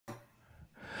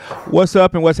What's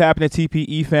up and what's happening,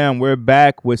 TPE Fam? We're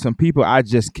back with some people I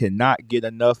just cannot get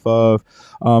enough of.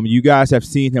 You guys have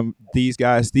seen these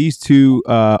two,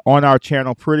 on our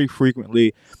channel pretty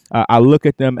frequently. I look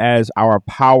at them as our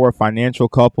power financial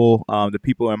couple, the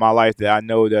people in my life that I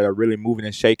know that are really moving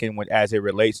and shaking as it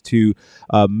relates to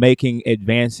making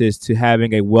advances to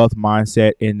having a wealth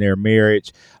mindset in their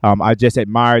marriage. I just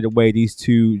admire the way these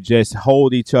two just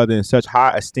hold each other in such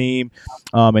high esteem,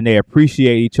 and they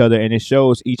appreciate each other, and it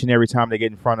shows each and every time they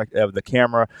get in front of the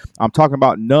camera. I'm talking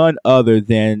about none other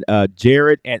than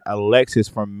Jared and Alexis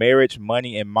from Marriage,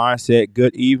 Money, and Mindset.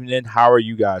 Good evening. How are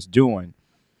you guys doing?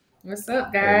 What's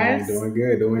up, Hey man, guys? doing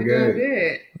good, doing We're doing good.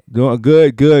 good. Doing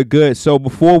good, good, good. So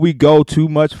before we go too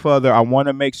much further, I want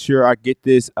to make sure I get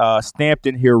this stamped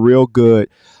in here real good.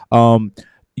 Um,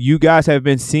 you guys have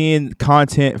been seeing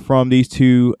content from these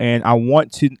two, and I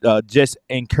want to just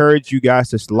encourage you guys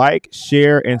to like,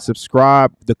 share, and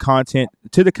subscribe the content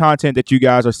that you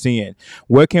guys are seeing.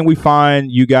 Where can we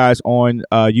find you guys on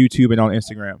YouTube and on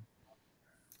Instagram?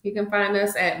 You can find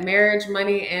us at Marriage,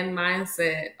 Money, and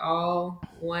Mindset, all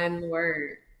one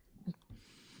word.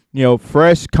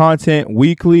 Fresh content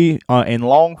weekly in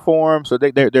long form. So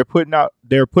they're putting out.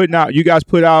 You guys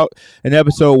put out an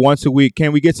episode once a week.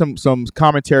 Can we get some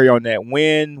commentary on that?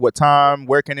 When, what time,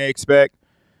 where can they expect?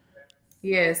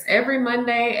 Yes, every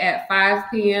Monday at 5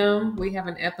 p.m., we have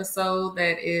an episode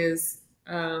that is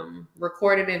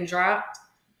recorded and dropped.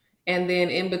 And then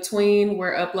in between,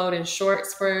 we're uploading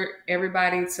shorts for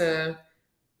everybody to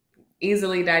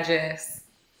easily digest.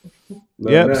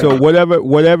 Love Yep. So that.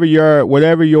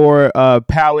 whatever your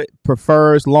palette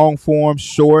prefers, long form,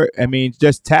 short. I mean,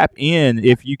 just tap in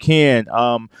if you can.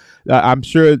 I'm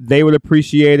sure they would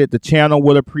appreciate it. The channel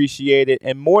will appreciate it,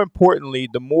 and more importantly,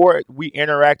 the more we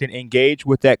interact and engage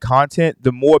with that content,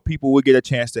 the more people will get a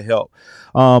chance to help.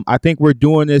 I think we're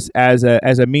doing this as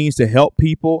a means to help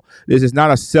people. This is not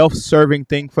a self-serving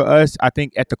thing for us. I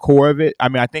think at the core of it, I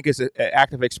mean, I think it's an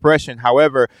act of expression.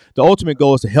 However, the ultimate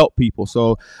goal is to help people.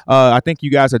 So I think you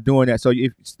guys are doing that. So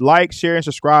if like, share, and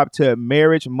subscribe to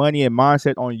Marriage, Money, and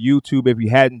Mindset on YouTube if you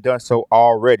hadn't done so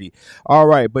already. All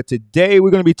right, but today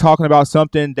we're going to be talking about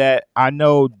something that I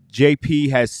know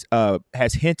JP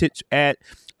has hinted at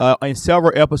in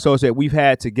several episodes that we've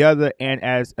had together and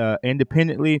as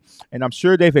independently, and I'm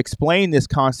sure they've explained this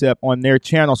concept on their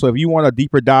channel. So if you want a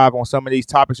deeper dive on some of these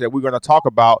topics that we're going to talk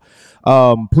about,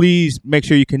 please make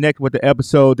sure you connect with the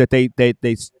episode that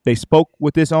they spoke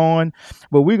with this on.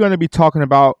 But we're going to be talking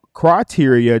about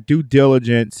criteria, due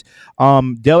diligence,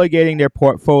 delegating their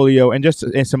portfolio, and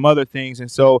some other things.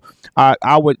 And so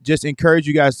I would just encourage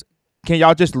you guys. Can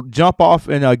y'all just jump off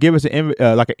and give us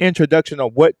like an introduction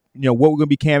of what we're going to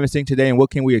be canvassing today and what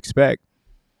can we expect?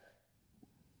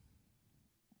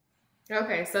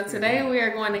 Okay, so today we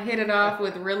are going to hit it off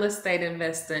with real estate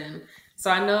investing. So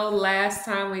I know last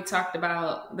time we talked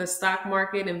about the stock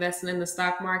market, investing in the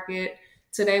stock market.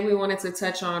 Today we wanted to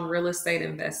touch on real estate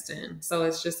investing. So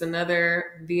it's just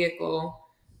another vehicle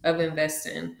of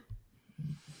investing.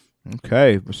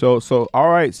 Okay, so all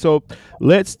right, so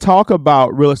let's talk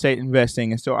about real estate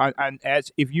investing. And so,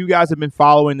 as if you guys have been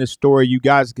following this story, you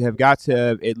guys have got to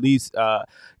have at least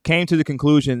came to the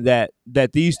conclusion that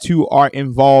these two are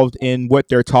involved in what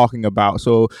they're talking about.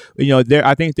 So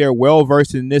I think they're well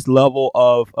versed in this level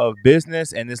of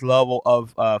business and this level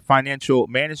of financial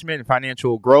management and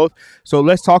financial growth. So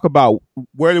let's talk about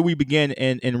where do we begin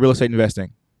in real estate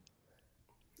investing.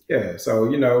 Yeah.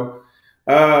 So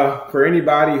for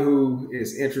anybody who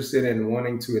is interested in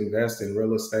wanting to invest in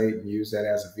real estate and use that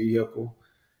as a vehicle,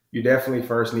 you definitely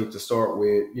first need to start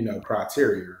with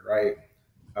criteria, right?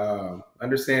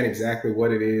 Understand exactly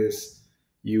what it is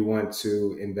you want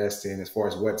to invest in, as far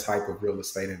as what type of real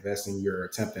estate investing you're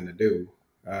attempting to do.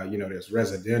 There's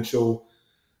residential,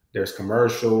 there's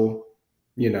commercial,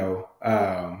 you know,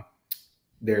 um,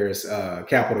 there's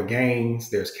capital gains,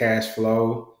 there's cash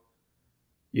flow,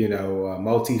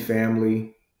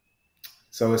 multifamily.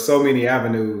 So it's so many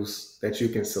avenues that you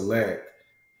can select,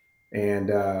 and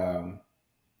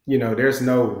there's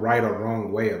no right or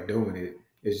wrong way of doing it.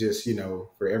 It's just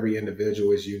for every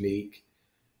individual is unique.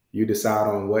 You decide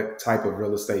on what type of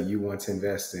real estate you want to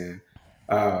invest in.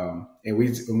 And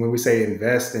when we say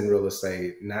invest in real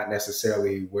estate, not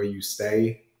necessarily where you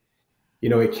stay.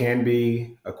 It can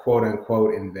be a quote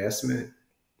unquote investment.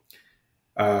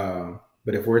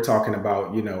 But if we're talking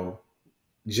about,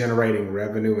 generating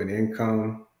revenue and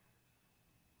income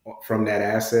from that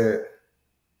asset,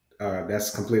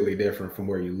 that's completely different from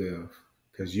where you live,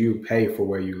 because you pay for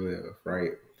where you live,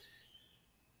 right?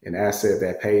 An asset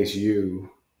that pays you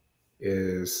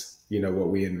is, what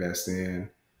we invest in.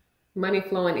 Money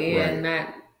flowing in, Right.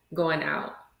 not going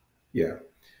out. Yeah.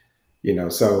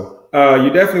 So you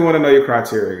definitely want to know your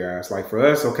criteria, guys. Like for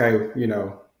us, okay,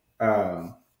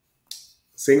 um,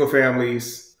 single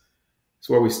families, it's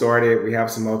where we started. We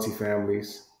have some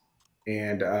multifamilies.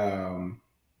 And,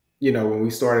 when we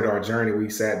started our journey, we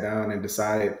sat down and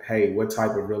decided, hey, what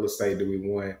type of real estate do we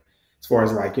want? As far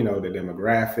as like, the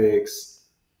demographics,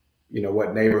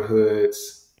 what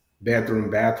neighborhoods,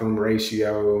 bathroom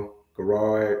ratio,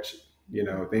 garage,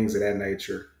 things of that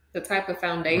nature. The type of Right.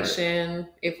 foundation,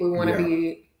 if we want to Yeah.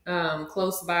 be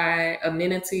close by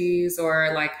amenities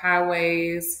or like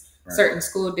highways, Right. certain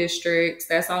school districts,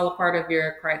 that's all a part of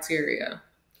your criteria.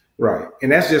 Right.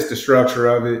 And that's just the structure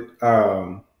of it.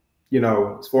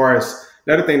 As far as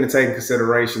another thing to take in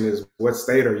consideration is what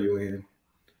state are you in?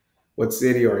 What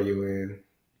city are you in?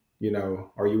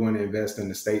 Are you want to invest in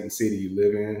the state and city you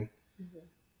live in?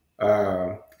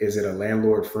 Is it a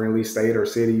landlord friendly state or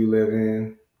city you live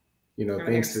in? Are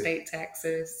there state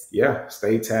taxes? Yeah,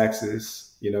 state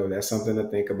taxes. That's something to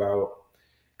think about.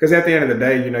 Because at the end of the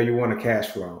day, you want a cash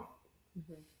flow.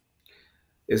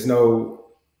 It's no,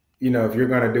 if you're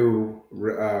going to do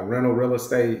rental real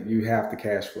estate, you have to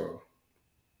cash flow.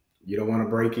 You don't want to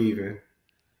break even.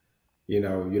 You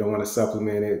don't want to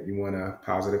supplement it. You want a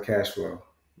positive cash flow.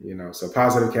 So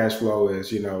positive cash flow is,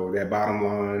 that bottom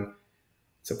line.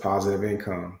 It's a positive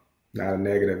income, not a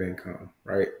negative income,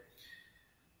 right?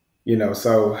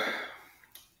 So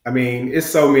I mean, it's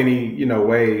so many,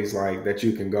 ways like that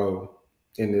you can go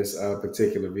in this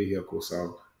particular vehicle.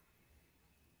 So,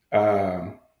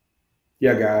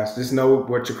 yeah, guys, just know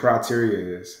what your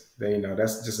criteria is. Then,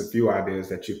 that's just a few ideas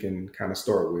that you can kind of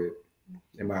start with,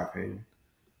 in my opinion.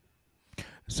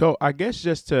 So I guess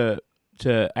just to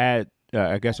add,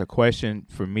 I guess a question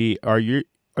for me: Are you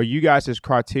guys'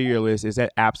 criteria list, is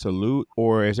that absolute,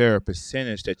 or is there a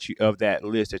percentage that you of that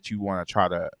list that you want to try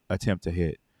to attempt to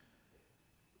hit?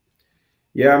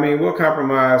 Yeah, I mean, we'll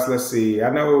compromise. Let's see. I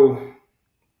know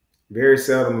very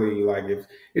seldomly, like if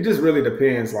it just really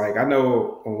depends. Like I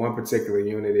know on one particular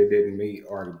unit, it didn't meet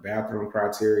our bathroom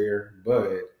criteria,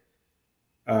 but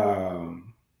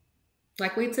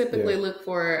Like we typically yeah. look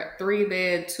for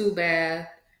 3-bed, 2-bath,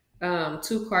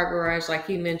 2-car garage, like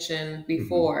he mentioned Hmm.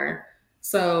 before.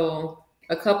 So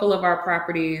a couple of our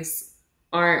properties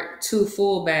aren't 2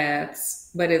 full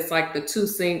baths, but it's like the 2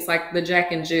 sinks, like the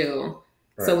Jack and Jill.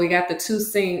 So Right. we got the 2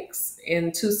 sinks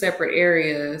in 2 separate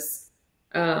areas,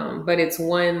 but it's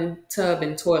 1 tub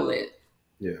and toilet.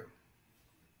 Yeah.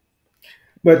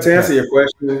 But to Okay. answer your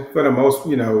question, for the most,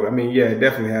 I mean, yeah, it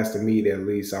definitely has to meet at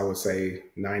least, I would say,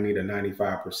 90 to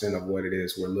 95% of what it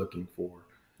is we're looking for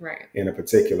Right. in a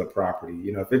particular property.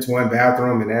 If it's one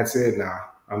bathroom and that's it, nah,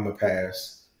 I'm going to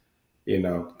pass,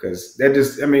 because that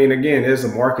just, I mean, again, there's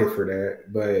a market for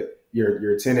that, but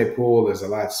your tenant pool is a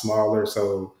lot smaller.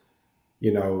 So,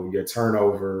 your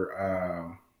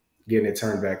turnover, getting it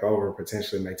turned back over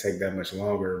potentially may take that much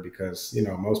longer because,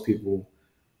 most people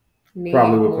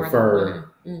probably Need would more than prefer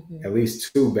one. Hmm. at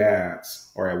least 2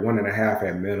 baths or at 1.5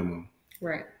 at minimum.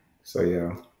 Right. So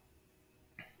yeah.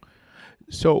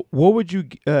 So what would you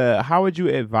how would you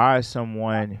advise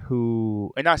someone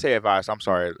who, and not say advise, I'm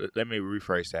sorry, let me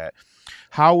rephrase that.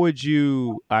 How would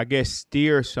you, I guess,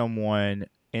 steer someone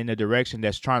in the direction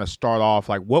that's trying to start off?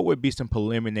 Like, what would be some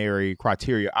preliminary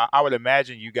criteria? I would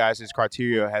imagine you guys'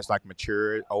 criteria has like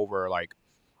matured over like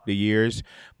the years,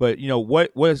 but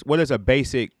what is a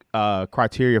basic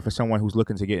criteria for someone who's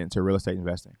looking to get into real estate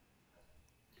investing?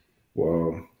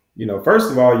 Well,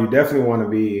 first of all, you definitely want to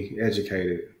be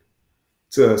educated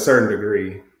to a certain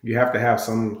degree. You have to have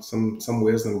some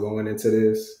wisdom going into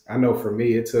this. I know for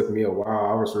me, it took me a while.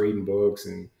 I was reading books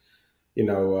and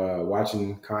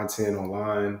watching content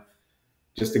online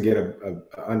just to get a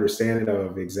understanding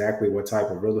of exactly what type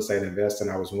of real estate investing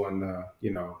I was wanting to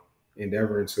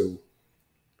endeavor into.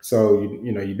 So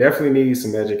you definitely need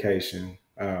some education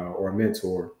or a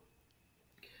mentor,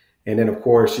 and then of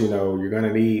course you're going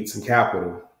to need some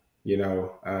capital. You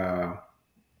know,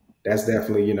 that's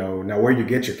definitely now where you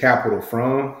get your capital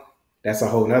from. That's a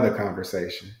whole nother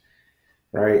conversation,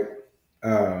 right?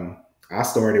 Um, I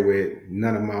started with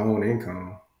none of my own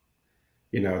income.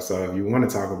 So if you want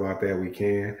to talk about that, we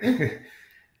can.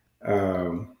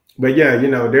 But yeah,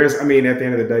 there's, I mean, at the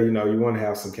end of the day, you want to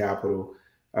have some capital.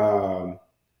 Um,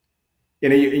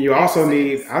 and you also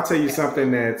need, Access I'll tell to you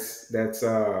something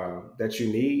capital. that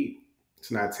you need.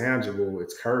 It's not tangible.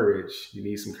 It's courage. You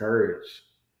need some courage.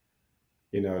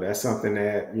 That's something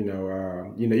that,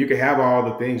 you can have all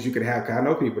the things you could have. 'Cause I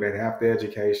know people that have the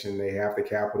education, they have the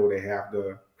capital, they have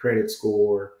the credit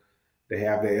score, they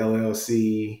have the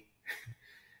LLC,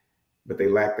 but they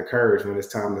lack the courage when it's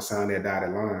time to sign that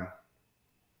dotted line.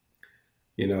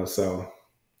 So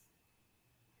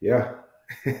yeah,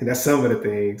 that's some of the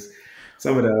things.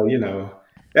 Some of the,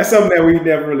 that's something that we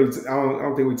never really. I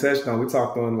don't think we touched on. We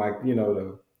talked on like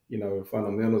the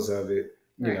fundamentals of it.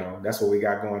 Right. That's what we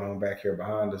got going on back here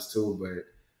behind us too. But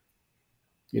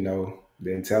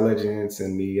the intelligence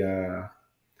and the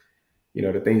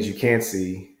things you can't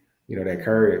see. That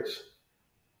courage.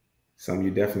 Something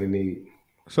you definitely need.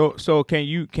 So can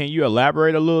you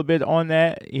elaborate a little bit on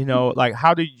that? Like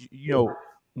how did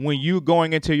when you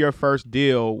going into your first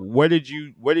deal, where did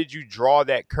you draw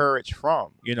that courage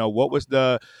from? What was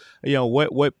the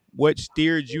what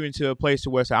steered you into a place to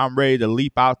where say, I'm ready to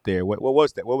leap out there? What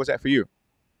was that? What was that for you?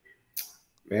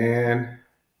 Man,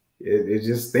 it's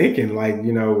just thinking like,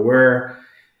 where,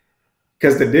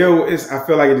 because the deal is, I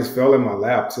feel like it just fell in my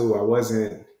lap too.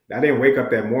 I didn't wake up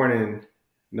that morning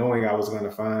knowing I was going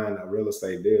to find a real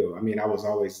estate deal. I mean, I was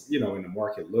always, in the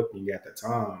market looking at the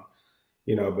time,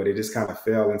 but it just kind of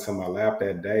fell into my lap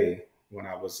that day when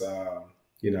I was,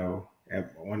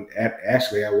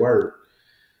 actually at work.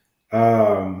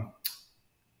 Um,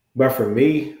 but for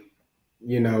me,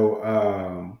 you know,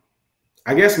 um,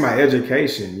 I guess my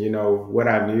education, what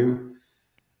I knew,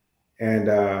 and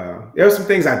there were some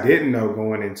things I didn't know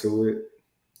going into it,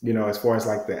 as far as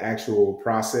like the actual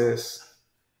process.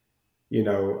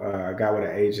 I got with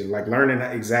an agent, like learning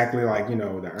exactly like, the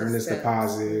The earnest steps.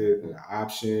 deposit, the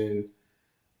option,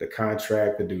 the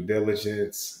contract, the due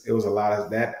diligence. It was a lot of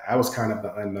that. I was kind of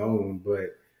the unknown,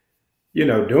 but,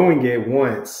 doing it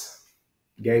once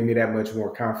gave me that much more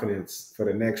confidence for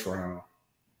the next round.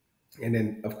 And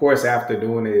then, of course, after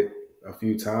doing it a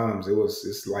few times,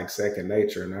 it's like second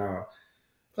nature now.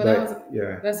 But But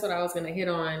yeah, that's what I was gonna hit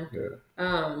on. yeah,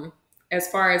 Um, as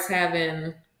far as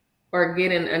having or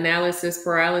getting analysis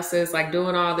paralysis, like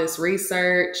doing all this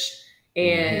research hmm,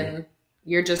 and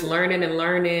you're just learning and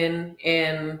learning.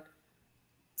 And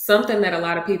something that a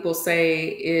lot of people say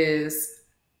is,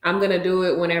 I'm going to do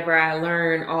it whenever I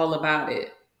learn all about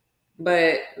it.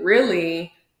 But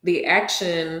really, the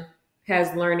action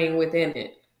has learning within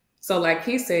it. So, like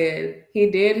he said, he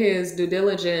did his due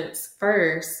diligence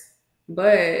first,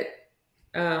 but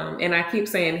and I keep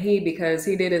saying he because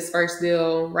he did his first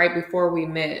deal right before we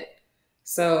met.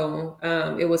 So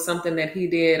it was something that he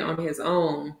did on his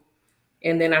own.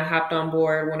 And then I hopped on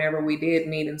board whenever we did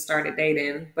meet and started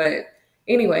dating. But,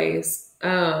 anyways,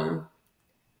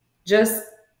 just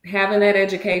having that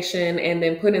education and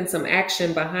then putting some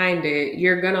action behind it,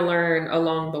 you're going to learn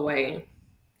along the way.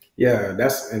 yeah.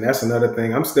 That's another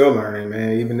thing. I'm still learning,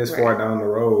 man. Even this far Right. down the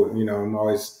road, I'm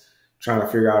always trying to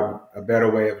figure out a better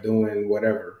way of doing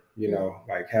whatever.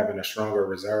 Like having a stronger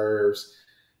reserves.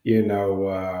 You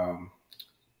know,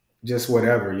 just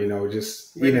whatever.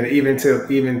 Just even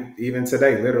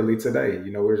today, literally today.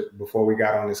 We're before we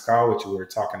got on this call with you, we were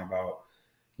talking about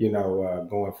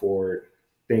going forward,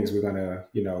 things we're gonna,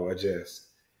 adjust.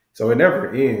 So it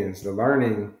never ends. The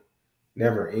learning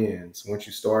never ends. Once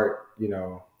you start,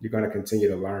 you're gonna continue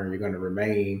to learn. You're gonna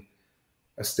remain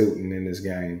a student in this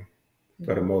game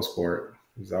for the Mhm. most part.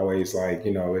 It's always like,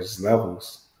 it's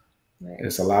levels. Right.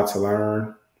 It's a lot to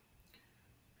learn.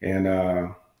 And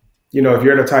if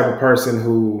you're the type of person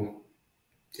who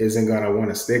isn't gonna want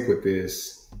to stick with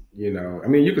this, I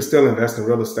mean, you can still invest in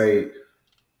real estate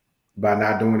by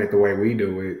not doing it the way we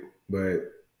do it, but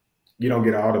you don't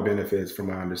get all the benefits from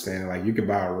my understanding. Like you could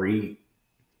buy a REIT,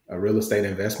 a real estate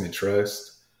investment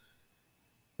trust,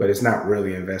 but it's not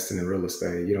really investing in real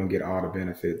estate. You don't get all the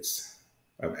benefits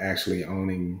of actually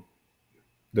owning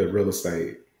the real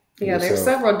estate Yeah, there's yourself.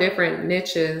 several different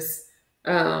niches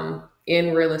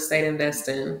in real estate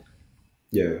investing.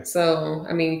 Yeah, So,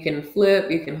 I mean, you can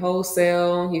flip, you can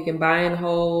wholesale, you can buy and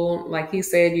hold. Like he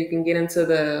said, you can get into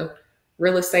the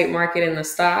real estate market in the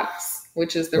stocks,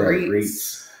 which is the right. REITs.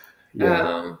 REITs. Yeah,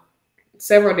 Um,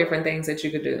 Several different things that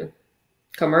you could do: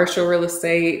 commercial real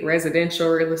estate, residential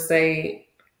real estate,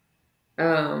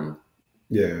 um,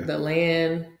 yeah, the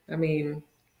land. I mean,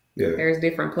 yeah. there's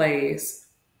different plays.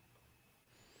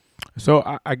 So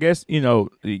I guess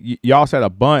y'all said a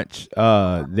bunch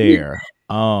there.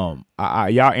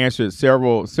 Y'all answered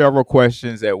several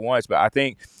questions at once, but I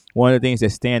think one of the things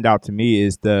that stand out to me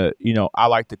is I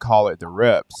like to call it the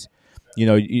reps.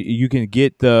 You can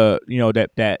get the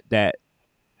that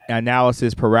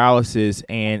analysis paralysis,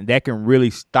 and that can really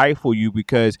stifle you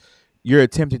because you're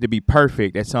attempting to be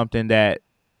perfect at something that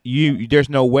there's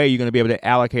no way you're going to be able to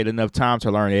allocate enough time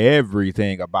to learn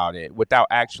everything about it without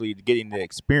actually getting the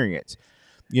experience.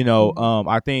 Mhm.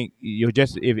 I think you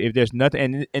just if there's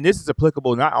nothing, and this is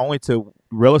applicable not only to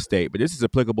real estate, but this is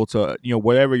applicable to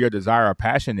whatever your desire or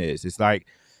passion is. It's like,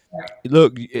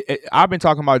 look, I've been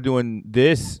talking about doing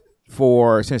this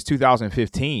since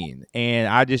 2015, and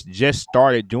I just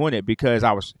started doing it because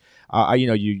I was,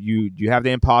 you have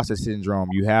the imposter syndrome,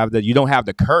 you don't have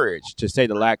the courage to say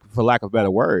for lack of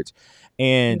better words,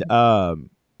 and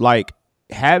like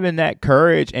having that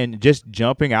courage and just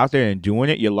jumping out there and doing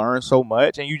it, you learn so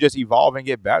much and you just evolve and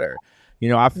get better.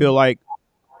 I feel like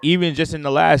even just in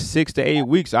the last 6 to 8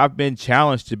 weeks, I've been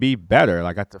challenged to be better.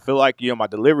 Like I feel like my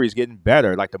delivery is getting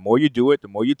better. Like the more you do it, the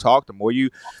more you talk, the more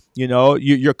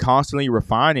you're constantly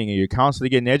refining and you're constantly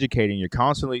getting educated. And you're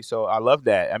constantly. So I love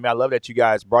that. I mean, I love that you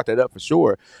guys brought that up for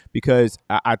sure, because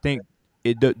I think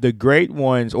the great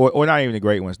ones, or not even the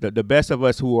great ones, the best of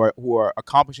us who are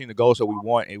accomplishing the goals that we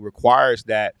want, it requires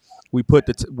that we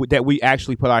that we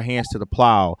actually put our hands to the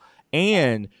plow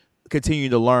and continue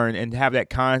to learn and have that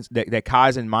Kaizen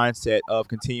mindset of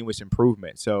continuous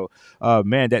improvement. So,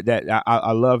 man,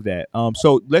 I love that.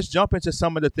 So let's jump into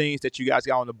some of the things that you guys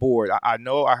got on the board. I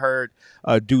know I heard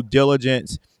due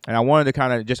diligence, and I wanted to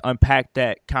kind of just unpack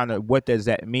that. Kind of what does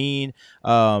that mean?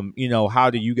 How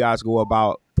do you guys go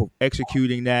about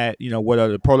executing that? What are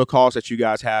the protocols that you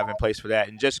guys have in place for that?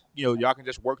 And just y'all can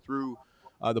just work through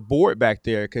the board back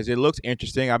there because it looks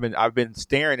interesting. I've been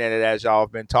staring at it as y'all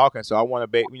have been talking, so I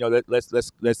want to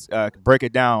let's break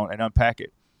it down and unpack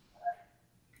it.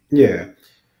 Yeah.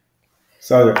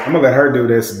 So I'm gonna let her do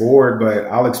this board, but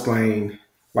I'll explain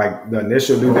like the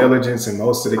initial due diligence. And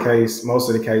most of the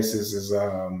cases is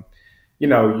I'm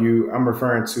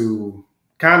referring to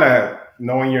kind of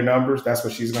knowing your numbers. That's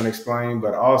what she's going to explain,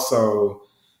 but also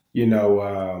getting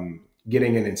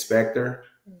an inspector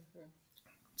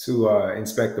to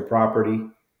inspect the property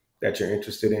that you're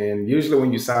interested in. Usually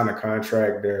when you sign a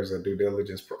contract, there's a due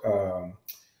diligence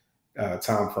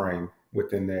time frame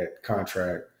within that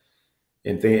contract.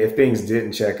 And if things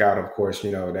didn't check out, of course,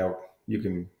 that you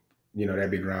can,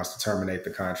 that'd be grounds to terminate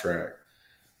the contract.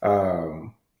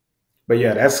 But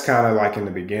yeah, that's kind of like in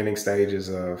the beginning stages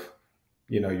of,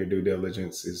 your due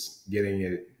diligence is getting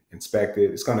it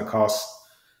inspected. It's going to cost,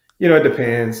 it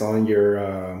depends on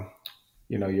your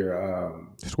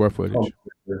square footage.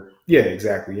 Yeah,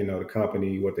 exactly. The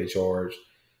company, what they charge.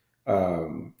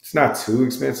 It's not too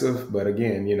expensive, but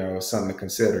again, it's something to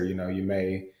consider. You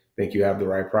may think you have the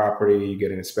right property, you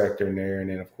get an inspector in there, and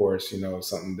then of course,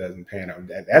 something doesn't pan out.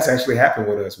 That's actually happened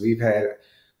with us. We've had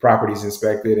properties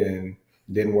inspected and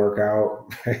didn't work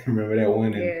out. Remember that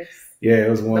one? Yes. Yeah, it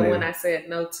was one. The one I said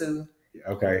no to.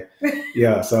 Okay.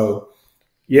 Yeah. So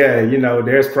yeah,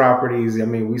 there's properties. I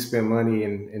mean, we spent money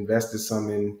and invested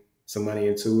some money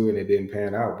into it, and it didn't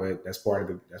pan out, but that's part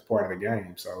of the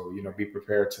game. So, be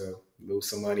prepared to lose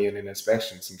some money in an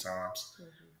inspection sometimes.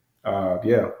 Mm-hmm.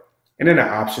 Yeah. And then the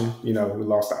option, we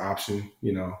lost the option,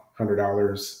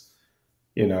 $100,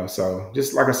 so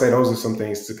just like I say, those are some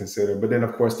things to consider. But then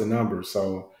of course the numbers.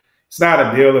 So it's not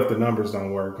a deal if the numbers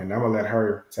don't work, and I'm gonna let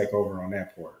her take over on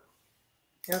that part.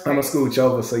 Okay. I'm gonna scooch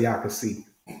over so y'all can see.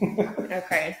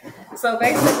 Okay. So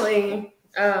basically,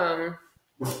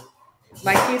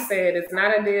 like you said, it's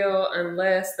not a deal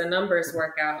unless the numbers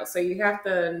work out. So you have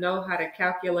to know how to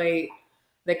calculate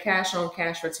the cash on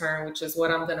cash return, which is what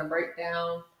I'm going to break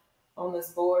down on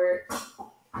this board.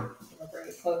 I'll bring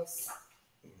it close.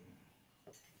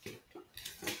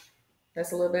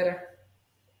 That's a little better.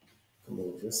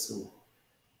 Move this too.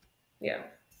 Yeah.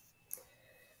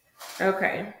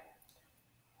 Okay.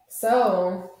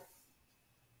 So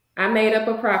I made up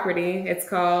a property. It's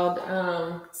called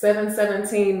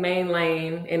 717 Main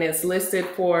Lane, and it's listed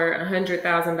for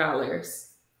 $100,000.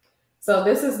 So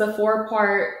this is the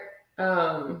 4-part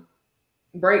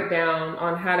breakdown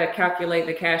on how to calculate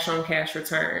the cash on cash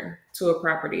return to a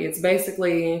property. It's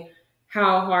basically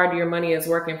how hard your money is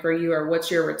working for you, or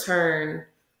what's your return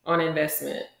on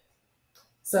investment.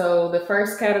 So the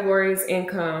first category is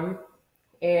income,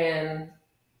 and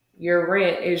your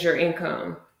rent is your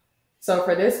income. So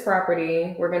for this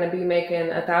property, we're going to be making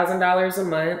 $1,000 a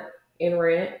month in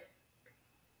rent.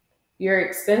 Your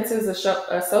expenses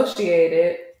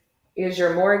associated is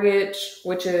your mortgage,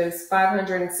 which is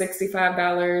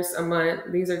 $565 a month.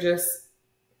 These are just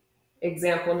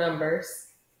example numbers.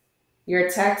 Your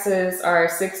taxes are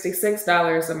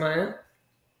 $66 a month.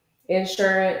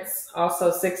 Insurance,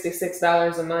 also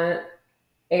 $66 a month.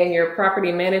 And your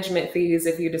property management fees,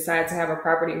 if you decide to have a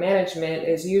property management,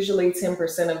 is usually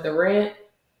 10% of the rent.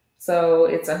 So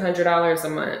it's $100 a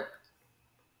month.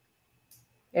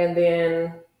 And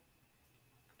then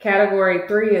category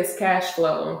 3 is cash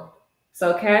flow.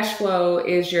 So cash flow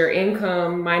is your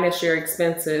income minus your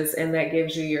expenses, and that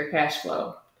gives you your cash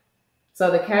flow.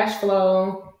 So the cash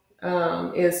flow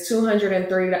is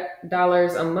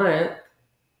 $203 a month.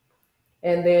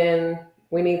 And then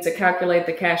we need to calculate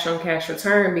the cash on cash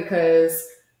return because,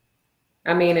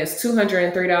 I mean, it's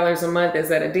 $203 a month. Is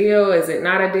that a deal? Is it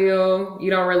not a deal?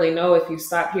 You don't really know if you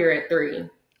stop here at 3.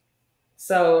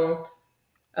 So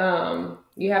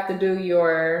you have to do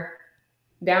your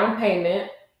down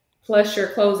payment plus your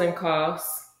closing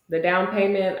costs. The down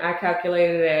payment I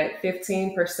calculated at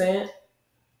 15%.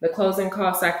 The closing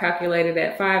costs I calculated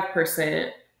at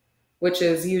 5%, which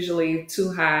is usually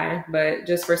too high, but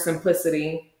just for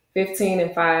simplicity, 15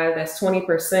 and 5, that's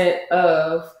 20%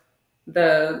 of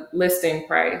the listing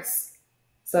price.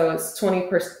 So it's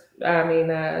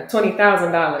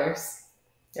 $20,000.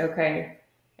 Okay.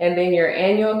 And then your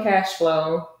annual cash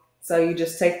flow. So you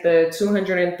just take the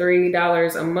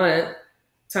 $203 a month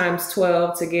times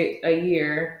 12 to get a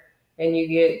year, and you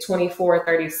get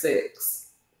 $24.36.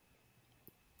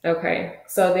 Okay.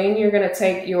 So then you're going to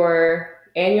take your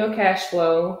annual cash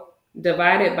flow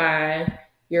divided by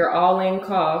your all-in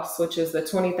costs, which is the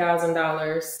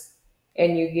 $20,000,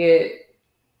 and you get,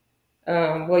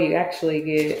 you actually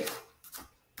get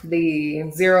the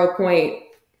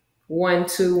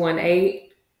 0.1218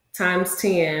 times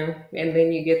 10, and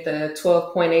then you get the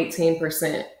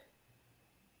 12.18%.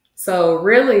 So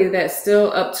really, that's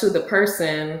still up to the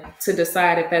person to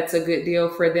decide if that's a good deal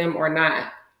for them or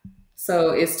not.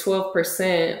 So is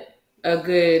 12% a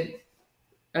good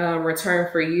return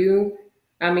for you?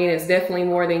 I mean, it's definitely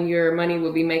more than your money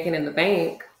would be making in the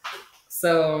bank.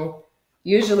 So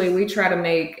usually we try to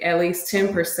make at least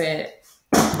 10%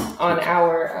 on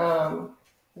our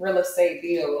real estate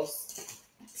deals.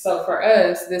 So for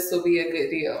us, this will be a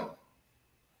good deal.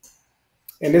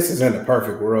 And this is in the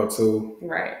perfect world too.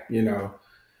 Right. You know,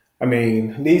 I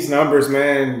mean, these numbers,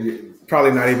 man,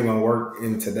 probably not even gonna work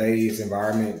in today's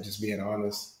environment, just being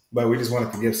honest. But we just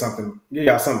wanted to give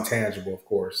y'all something tangible, of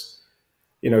course.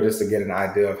 You know, just to get an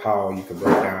idea of how you can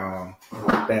break down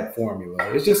that formula.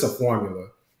 It's just a formula,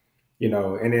 you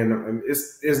know, and then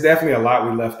it's definitely a lot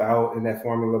we left out in that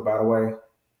formula, by the way.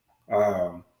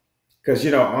 Because,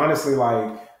 you know, honestly,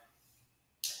 like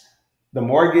the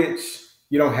mortgage,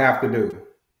 you don't have to do,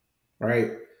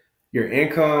 right? Your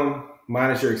income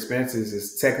minus your expenses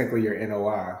is technically your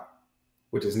NOI,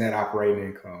 which is net operating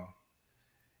income.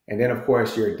 And then, of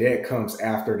course, your debt comes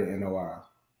after the NOI,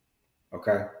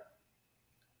 okay?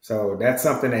 So that's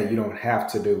something that you don't have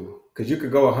to do because you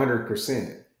could go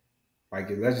 100%. Like,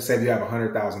 let's just say you have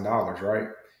 $100,000, right?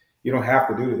 You don't have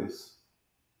to do this.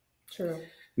 True.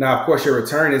 Now, of course, your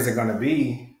return isn't going to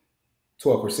be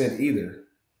 12% either,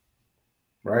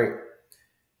 right?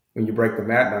 When you break the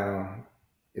math down,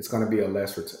 it's going to be a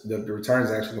less return. The return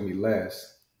is actually going to be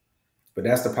less. But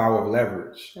that's the power of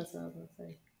leverage. That's what I was going to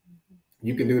say.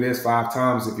 You can do this 5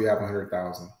 times if you have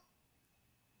 100,000.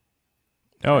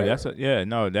 Oh, that's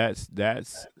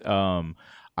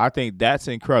I think that's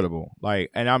incredible. Like,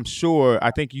 and I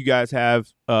think you guys have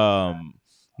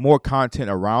more content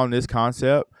around this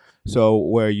concept. So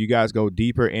where you guys go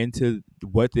deeper into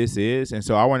what this is. And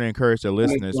so I want to encourage the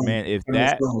listeners, man, if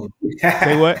that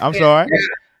say what? I'm sorry.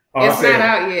 It's not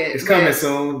out yet. It's coming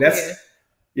soon.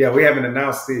 We haven't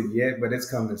announced it yet, but it's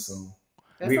coming soon.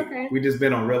 That's okay. We just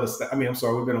been on real estate.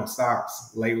 We've been on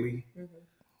stocks lately.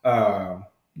 Mm-hmm.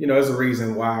 You know, there's a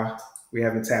reason why we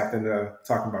haven't tapped into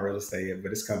talking about real estate yet,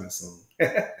 but it's coming soon.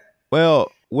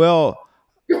 Well,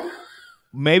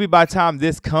 maybe by the time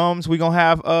this comes, we're going to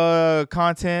have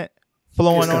content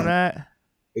flowing on that.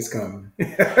 It's coming.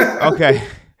 Okay.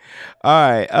 All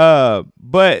right.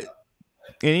 But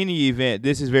in any event,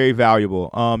 this is very valuable.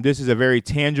 This is a very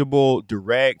tangible,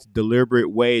 direct,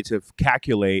 deliberate way to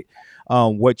calculate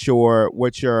what your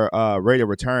rate of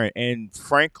return. And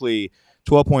frankly,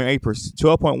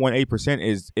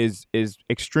 12.18% is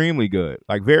extremely good,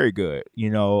 like very good.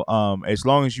 You know, as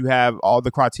long as you have all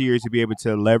the criteria to be able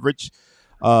to leverage,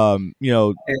 you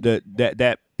know,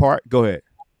 that part. Go ahead.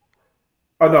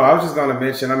 Oh no, I was just going to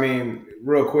mention. I mean,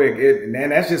 real quick, and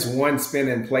that's just one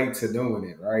spinning plate to doing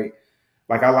it, right?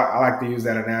 Like I like to use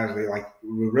that analogy. Like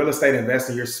with real estate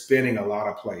investing, you're spinning a lot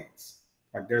of plates.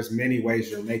 Like there's many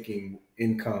ways you're making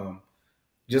income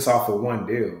just off of one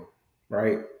deal,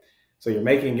 right? So you're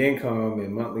making income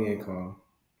and monthly income,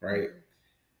 right?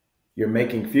 You're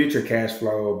making future cash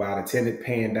flow by the tenant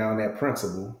paying down that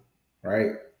principal,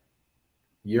 right?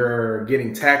 You're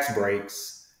getting tax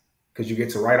breaks because you get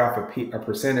to write off a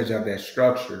percentage of that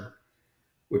structure,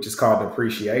 which is called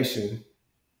depreciation,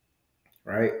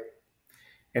 right?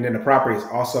 And then the property is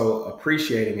also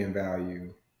appreciating in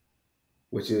value,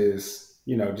 which is,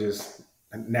 you know, just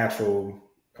a natural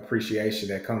appreciation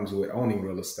that comes with owning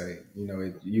real estate. You know,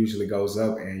 it usually goes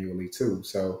up annually too.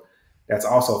 So that's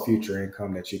also future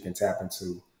income that you can tap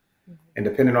into. Mm-hmm. And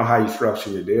depending on how you structure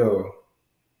your deal,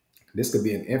 This could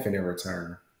be an infinite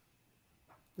return.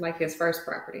 Like his first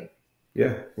property.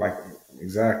 Yeah, like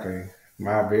exactly.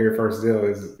 My very first deal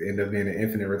is ended up being an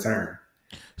infinite return.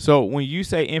 So when you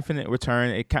say infinite return,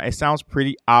 it sounds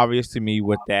pretty obvious to me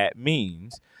what that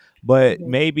means, but Mhm.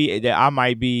 maybe that I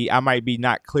might be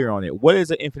not clear on it. What is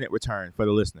an infinite return for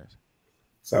the listeners?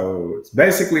 So it's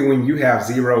basically when you have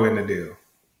zero in the deal,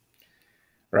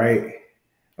 right?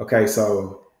 Okay,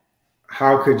 so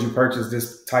how could you purchase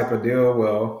this type of deal?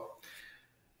 Well,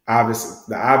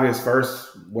 the obvious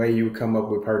first way you would come up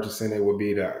with purchasing it would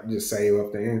be to just save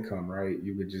up the income, right?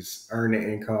 You would just earn the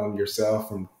income yourself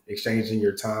from exchanging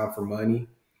your time for money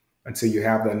until you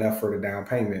have enough for the down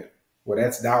payment. Well,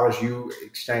 that's dollars you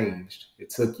exchanged. It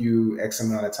took you X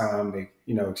amount of time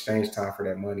to, exchange time for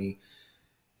that money.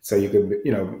 So you could,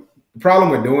 the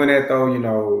problem with doing that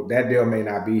though, that deal may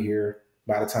not be here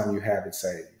by the time you have it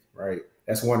saved, right?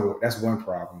 That's one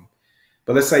problem.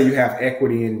 But let's say you have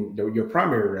equity in your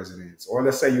primary residence, or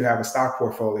let's say you have a stock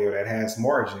portfolio that has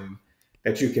margin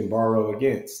that you can borrow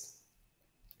against.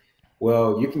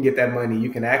 Well, you can get that money, you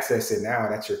can access it now.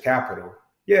 That's your capital.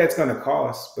 Yeah, it's going to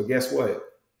cost, but guess what?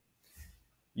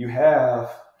 You have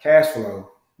cash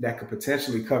flow that could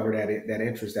potentially cover that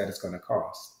interest that it's going to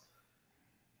cost.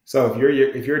 So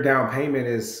if your down payment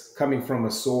is coming from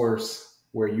a source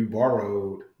where you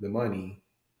borrowed the money,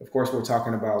 of course we're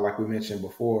talking about, like we mentioned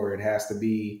before, it has to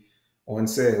be on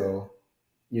sale.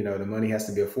 The money has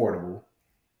to be affordable,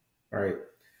 right?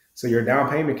 So your down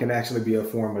payment can actually be a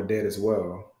form of debt as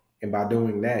well. And by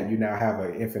doing that, you now have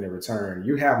an infinite return.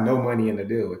 You have no money in the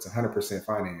deal. It's 100%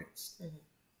 financed. Mhm.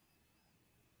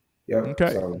 Yep.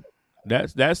 Okay. So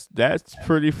That's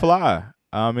pretty fly.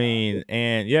 I mean,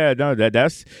 and yeah, no,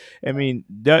 that's. I mean,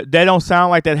 that don't sound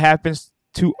like that happens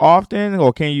too often,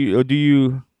 or can you, or do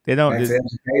you? They don't. back to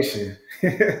education.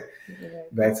 Yeah.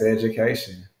 Back to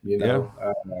education. Yeah.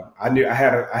 I knew I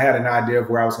had an idea of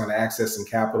where I was going to access some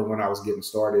capital when I was getting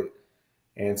started,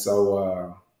 and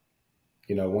so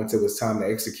once it was time to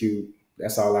execute,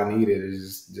 that's all I needed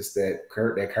is just that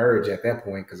courage at that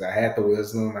point, because I had the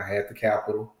wisdom, I had the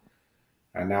capital,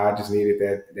 and now I just needed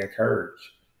that courage.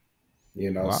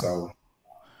 Wow. So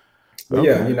but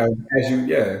yeah, Okay.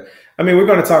 yeah. I mean, we're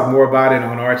going to talk more about it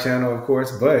on our channel, of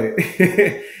course, but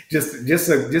just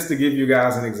to give you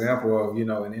guys an example of,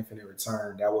 an infinite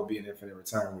return, that would be an infinite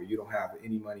return where you don't have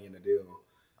any money in the deal,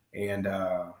 and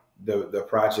the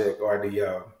project or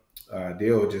the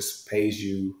deal just pays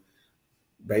you.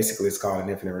 Basically, it's called an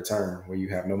infinite return where you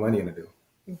have no money in the deal.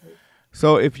 Mhm.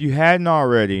 So if you hadn't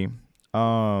already,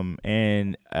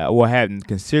 and or hadn't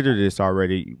considered this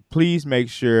already, please make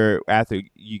sure after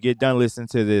you get done listening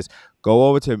to this, go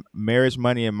over to Marriage,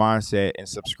 Money, and Mindset and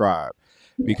subscribe.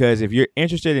 Because if you're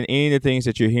interested in any of the things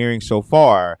that you're hearing so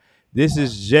far, this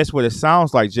is just what it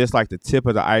sounds like, just like the tip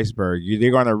of the iceberg. They're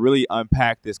going to really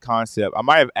unpack this concept. I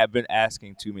might have been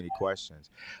asking too many questions,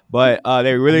 but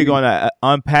they're really going to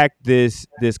unpack this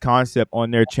concept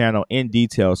on their channel in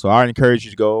detail. So I encourage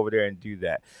you to go over there and do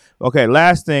that. Okay,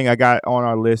 last thing I got on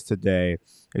our list today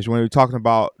is when we're talking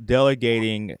about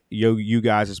delegating you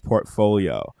guys'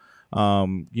 portfolio.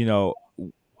 You know,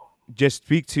 just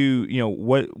speak to,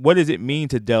 what does it mean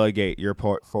to delegate your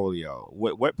portfolio?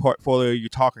 What portfolio are you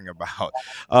talking about?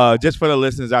 Just for the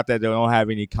listeners out there that don't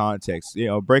have any context,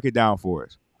 break it down for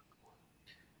us.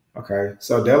 Okay,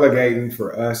 so delegating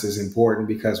for us is important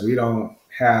because we don't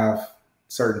have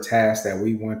certain tasks that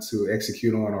we want to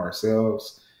execute on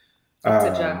ourselves. It's a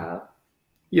Um, job.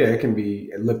 yeah, it can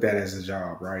be looked at as a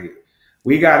job, right?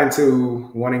 We got into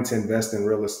wanting to invest in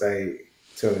real estate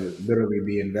to literally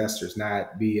be investors,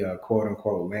 not be a quote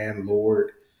unquote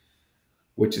landlord,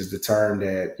 which is the term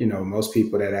that, most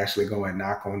people that actually go and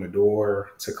knock on the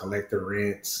door to collect the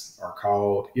rents are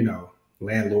called,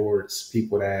 landlords,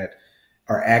 people that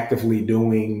are actively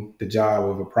doing the job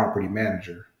of a property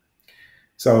manager.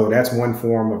 So that's one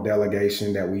form of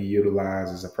delegation that we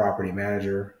utilize as a property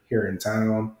manager here in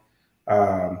town.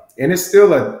 And it's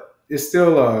still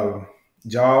a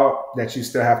job that you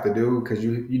still have to do because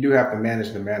you do have to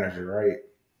manage the manager,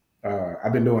 right?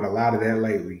 I've been doing a lot of that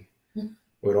lately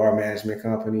with our management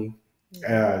company,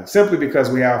 simply because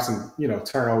we have some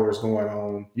turnovers going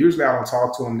on. Usually, I don't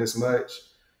talk to them this much,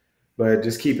 but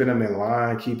just keeping them in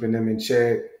line, keeping them in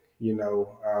check,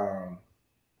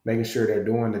 making sure they're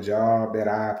doing the job that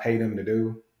I pay them to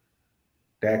do.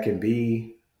 That can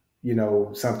be,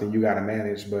 something you got to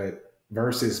manage, but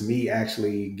versus me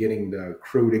actually getting the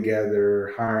crew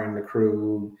together, hiring the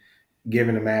crew,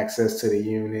 giving them access to the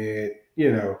unit,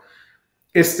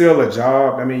 it's still a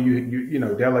job. I mean, you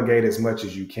delegate as much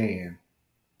as you can.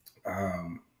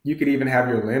 You could even have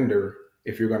your lender.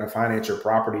 if you're going to finance your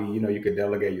property, you could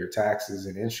delegate your taxes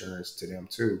and insurance to them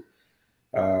too.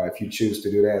 If you choose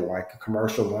to do that, like a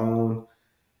commercial loan,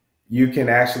 you can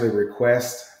actually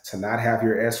request to not have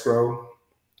your escrow,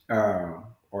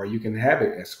 or you can have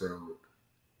it escrowed.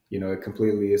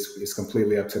 It's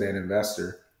completely up to that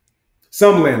investor.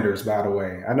 Some lenders, by the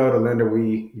way, I know the lender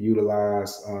we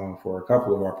utilize for a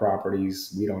couple of our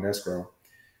properties, we don't escrow,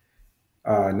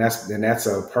 and that's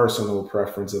a personal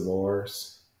preference of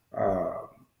ours.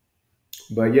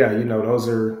 But yeah, those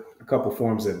are a couple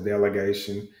forms of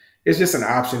delegation. It's just an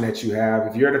option that you have.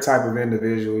 If you're the type of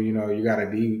individual, you got a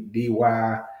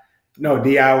DIY.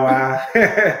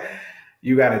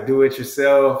 You got to do it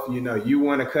yourself. You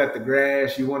want to cut the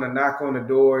grass. You want to knock on the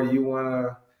door. You want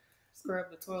to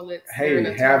scrub the toilets. Hey,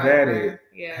 have at it.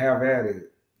 Yeah. Have at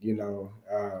it.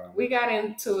 We got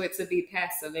into it to be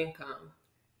passive income.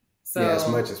 So yeah, as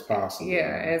much as possible.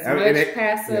 Yeah, as much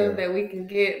passive that we can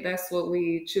get, that's what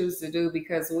we choose to do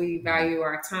because we value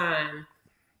our time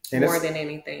more than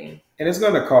anything. And it's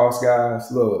going to cost,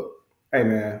 guys. Look, hey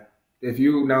man, if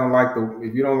you don't like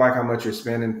how much you're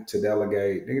spending to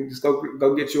delegate, then just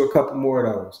go get you a couple more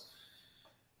of those.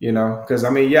 Because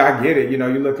I get it.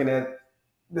 You're looking at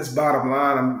this bottom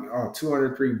line. I'm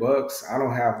 $203. I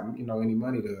don't have any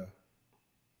money to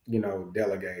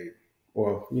delegate,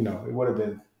 or it would have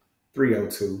been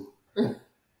 302,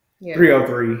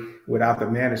 303 without the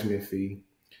management fee.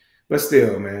 But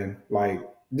still, man, like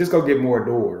just go get more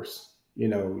doors. You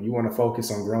want to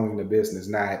focus on growing the business,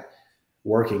 not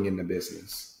working in the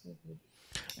business.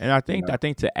 And I think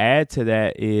to add to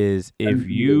that is if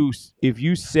you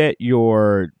set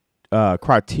your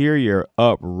criteria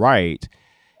up right,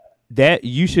 that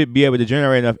you should be able to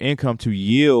generate enough income to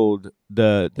yield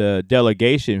the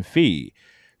delegation fee.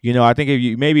 I think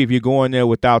if you're going there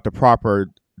without the proper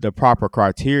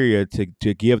criteria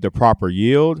to give the proper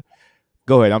yield.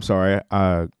 Go ahead. I'm sorry.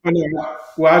 Well, I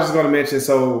was just going to mention.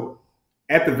 So,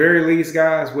 at the very least,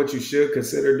 guys, what you should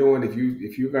consider doing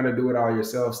if you're going to do it all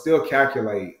yourself, still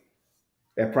calculate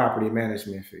that property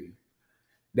management fee.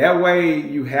 That way,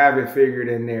 you have it figured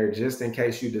in there just in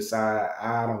case you decide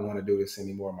I don't want to do this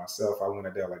anymore myself. I want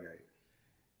to delegate.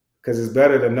 Because it's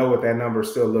better to know what that number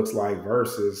still looks like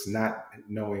versus not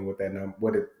knowing what the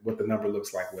number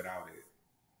looks like without it.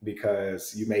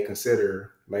 Because you may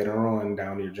consider later on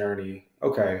down your journey,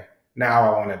 okay,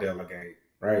 now I want to delegate,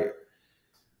 right?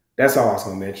 That's all I was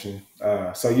going to mention.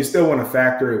 So you still want to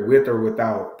factor it with or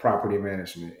without property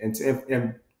management,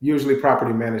 and usually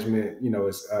property management,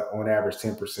 is on average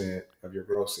 10% of your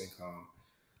gross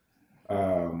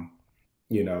income.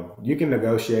 You can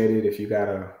negotiate it if you got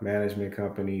a management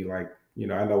company. Like,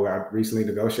 I know I recently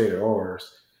negotiated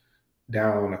ours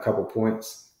down a couple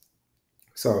points.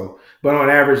 So, but on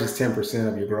average, it's 10%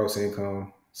 of your gross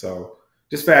income. So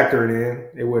just factor it in.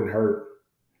 It wouldn't hurt.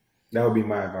 That would be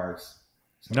my advice.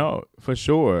 So. No, for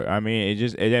sure.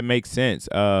 That makes sense.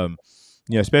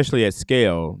 Especially at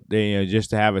scale, just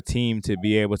to have a team to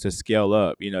be able to scale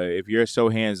up. If you're so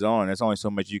hands-on, there's only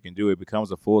so much you can do. It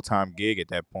becomes a full-time gig at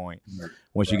that point.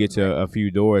 Once you get to a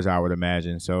few doors, I would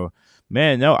imagine. So,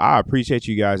 man, no, I appreciate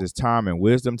you guys' time and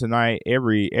wisdom tonight.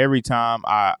 Every time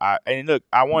and look,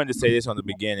 I wanted to say this on the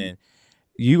beginning.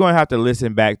 You're going to have to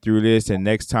listen back through this and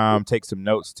next time take some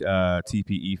notes,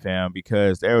 TPE fam,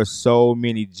 because there were so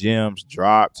many gems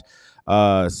dropped.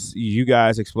 You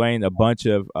guys explained a bunch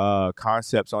of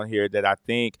concepts on here that I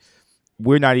think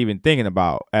we're not even thinking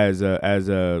about as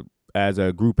a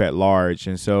group at large.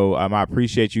 And so I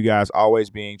appreciate you guys always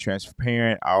being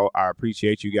transparent. I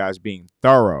appreciate you guys being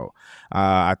thorough.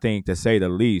 I think, to say the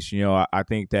least, I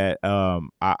think that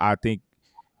I think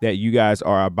that you guys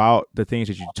are about the things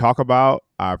that you talk about.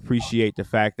 I appreciate the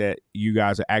fact that you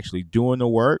guys are actually doing the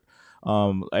work.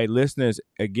 Hey, listeners,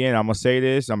 again, I'm going to say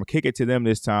this. I'm going to kick it to them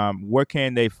this time. Where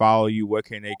can they follow you? Where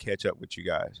can they catch up with you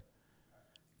guys?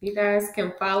 You guys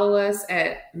can follow us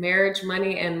at Marriage,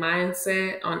 Money, and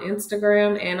Mindset on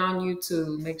Instagram and on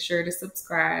YouTube. Make sure to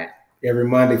subscribe. Every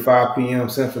Monday, 5 p.m.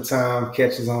 Central Time,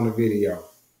 catch us on the video.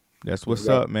 That's what's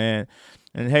up, man.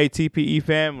 And hey, TPE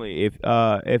family,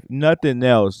 if nothing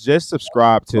else, just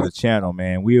subscribe to the channel,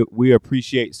 man. We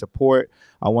appreciate support.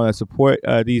 I want to support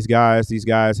these guys. These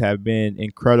guys have been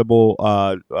incredible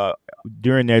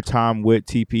during their time with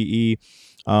TPE.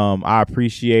 I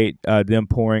appreciate them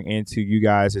pouring into you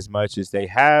guys as much as they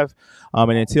have.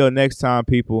 And until next time,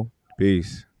 people,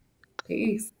 peace.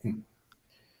 Peace.